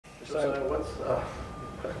Josiah,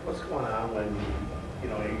 what's going on when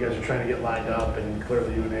you guys are trying to get lined up and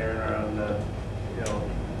clearly you and Aaron are on the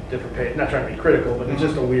different page? Not trying to be critical, but it's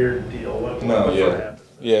just a weird deal. What sort of happens?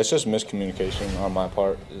 Yeah, it's just miscommunication on my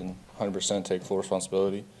part, and 100% take full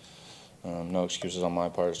responsibility. No excuses on my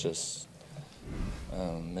part. It's just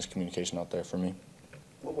miscommunication out there for me.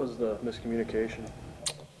 What was the miscommunication?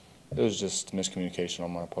 It was just miscommunication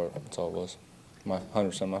on my part. That's all it was.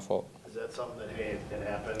 100% my fault. Is that something that, hey, it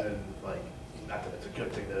happened, and not that it's a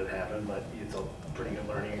good thing that it happened, but it's a pretty good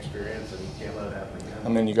learning experience, and you can't let it happen again? I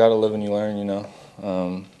mean, you got to live and you learn.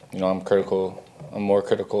 I'm critical. I'm more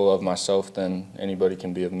critical of myself than anybody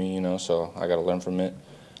can be of me. So I got to learn from it,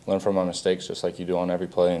 learn from my mistakes, just like you do on every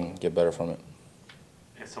play, and get better from it.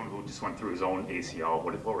 As someone who just went through his own ACL,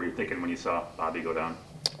 what were you thinking when you saw Bobby go down?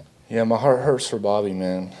 Yeah, my heart hurts for Bobby,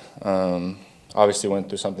 man. Obviously went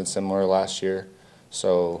through something similar last year.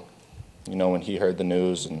 So, when he heard the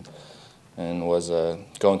news and was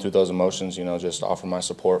going through those emotions, just offer my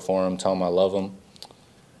support for him, tell him I love him,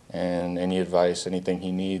 and any advice, anything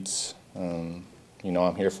he needs, I'm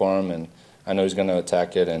here for him, and I know he's going to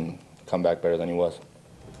attack it and come back better than he was.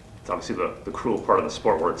 It's obviously the cruel part of the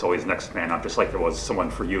sport where it's always next man up, just like there was someone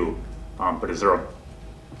for you. But is there a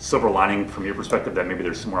silver lining from your perspective that maybe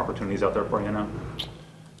there's some more opportunities out there for you now?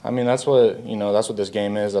 I mean, that's what this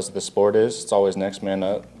game is. That's what the sport is. It's always next man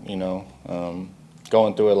up.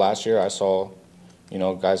 Going through it last year, I saw,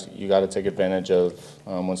 guys, you got to take advantage of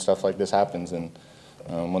when stuff like this happens, and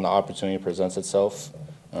when the opportunity presents itself,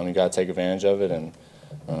 you got to take advantage of it. And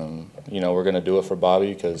we're going to do it for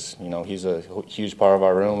Bobby because he's a huge part of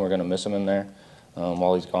our room. We're going to miss him in there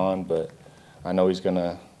while he's gone, but I know he's going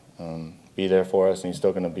to be there for us, and he's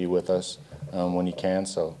still going to be with us when he can.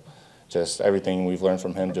 So just everything we've learned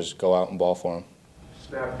from him, just go out and ball for him.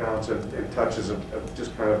 Snap counts and touches have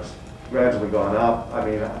just kind of gradually gone up. I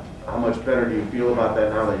mean, how much better do you feel about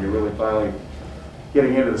that now that you're really finally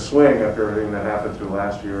getting into the swing after everything that happened through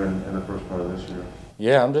last year and the first part of this year?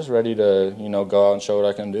 Yeah, I'm just ready to, go out and show what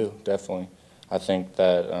I can do, definitely. I think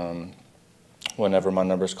that whenever my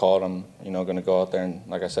number's called, I'm, going to go out there and,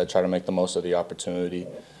 like I said, try to make the most of the opportunity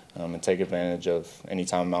and take advantage of any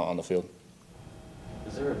time I'm out on the field.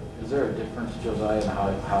 Is there a difference, Josiah, in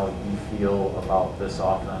how you feel about this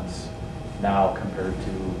offense now compared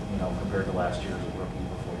to last year as a rookie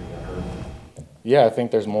before you got hurt? Yeah, I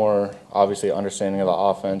think there's more, obviously, understanding of the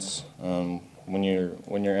offense. When you're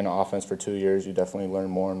in an offense for 2 years, you definitely learn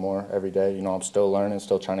more and more every day. I'm still learning,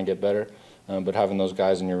 still trying to get better, but having those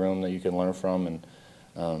guys in your room that you can learn from and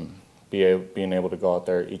being able to go out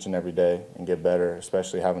there each and every day and get better,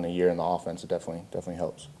 especially having a year in the offense, it definitely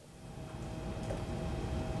helps.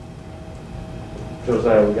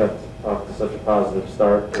 Josiah, we got off to such a positive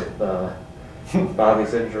start with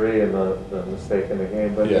Bobby's injury and the mistake in the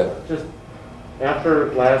game, but yeah. Just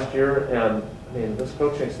after last year, and I mean, this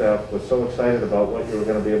coaching staff was so excited about what you were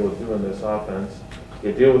going to be able to do in this offense.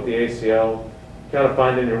 You deal with the ACL, kind of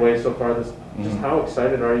finding your way so far. Just how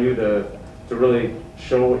excited are you to really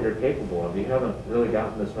show what you're capable of? You haven't really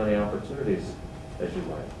gotten as many opportunities as you'd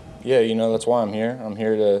like. Yeah, that's why I'm here. I'm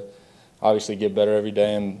here to obviously get better every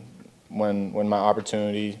day, and when my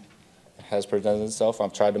opportunity has presented itself,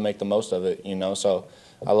 I've tried to make the most of it, So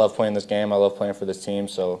I love playing this game. I love playing for this team.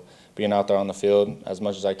 So being out there on the field as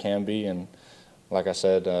much as I can be, and like I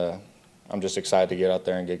said, I'm just excited to get out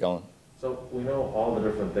there and get going. So we know all the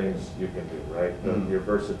different things you can do, right? Your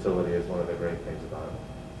versatility is one of the great things about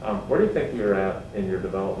it. Where do you think you're at in your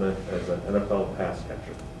development as an NFL pass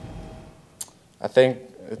catcher? I think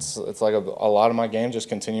it's like a lot of my game just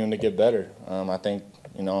continuing to get better. I think,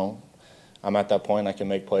 I'm at that point I can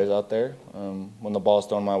make plays out there. When the ball's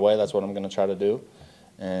thrown my way, that's what I'm going to try to do.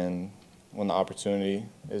 And when the opportunity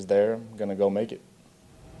is there, I'm going to go make it.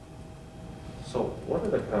 So what are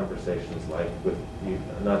the conversations like with you?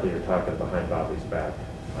 Not that you're talking behind Bobby's back,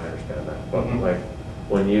 I understand that, but like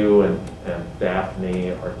when you and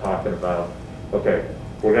Daphne are talking about, okay,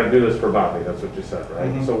 we're going to do this for Bobby, that's what you said,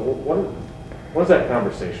 right? So what is that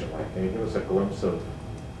conversation like? Can you give us a glimpse of,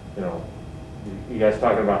 you guys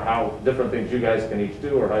talking about how different things you guys can each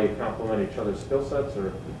do, or how you complement each other's skill sets,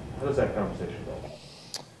 or how does that conversation go?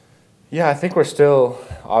 Yeah, I think we're still,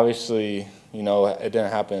 obviously, it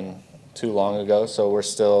didn't happen too long ago, so we're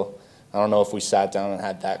still, I don't know if we sat down and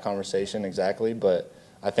had that conversation exactly, but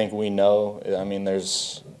I think we know. I mean,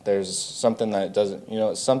 there's something that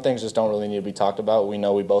doesn't, some things just don't really need to be talked about. We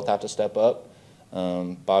know we both have to step up.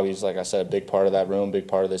 Bobby's, like I said, a big part of that room, big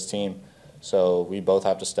part of this team. So we both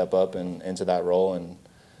have to step up into that role,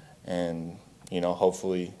 and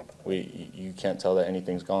hopefully you can't tell that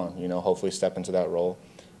anything's gone. Hopefully step into that role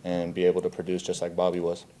and be able to produce just like Bobby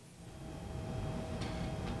was.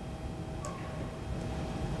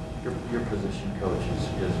 your position coach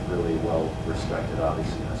is really well respected,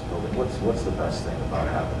 obviously, in this building. What's the best thing about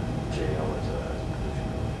having J.O. as a position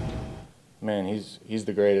coach? Man, he's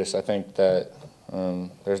the greatest. I think that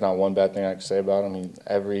there's not one bad thing I can say about him.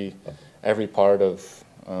 Every part of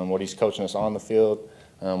what he's coaching us on the field,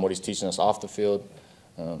 what he's teaching us off the field,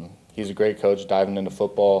 he's a great coach, diving into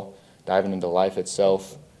football, diving into life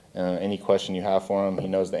itself. Any question you have for him, he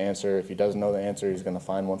knows the answer. If he doesn't know the answer, he's going to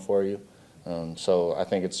find one for you. So I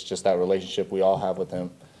think it's just that relationship we all have with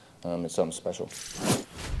him. It's something special.